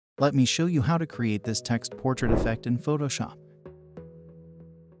Let me show you how to create this text portrait effect in Photoshop.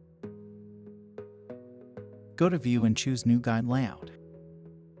 Go to View and choose New Guide Layout.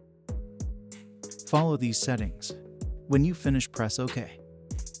 Follow these settings. When you finish, press OK.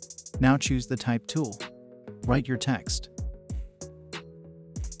 Now choose the Type tool. Write your text.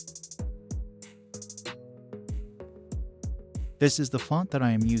 This is the font that I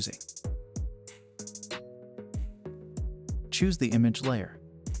am using. Choose the image layer.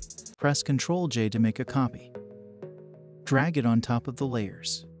 Press Ctrl J to make a copy. Drag it on top of the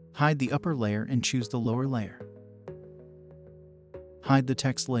layers. Hide the upper layer and choose the lower layer. Hide the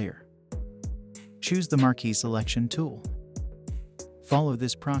text layer. Choose the Marquee Selection tool. Follow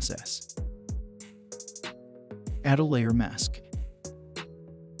this process. Add a layer mask.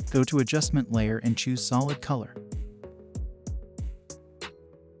 Go to Adjustment Layer and choose Solid Color.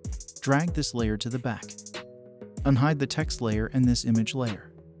 Drag this layer to the back. Unhide the text layer and this image layer.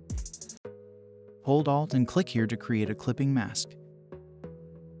 Hold Alt and click here to create a clipping mask.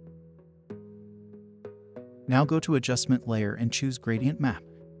 Now go to Adjustment Layer and choose Gradient Map.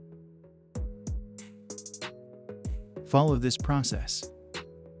 Follow this process.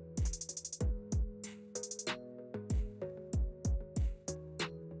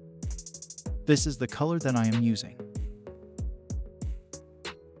 This is the color that I am using.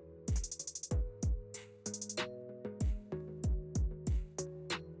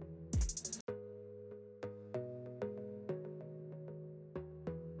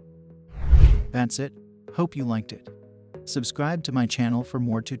 That's it. Hope you liked it. Subscribe to my channel for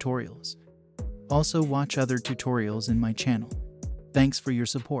more tutorials. Also watch other tutorials in my channel. Thanks for your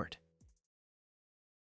support.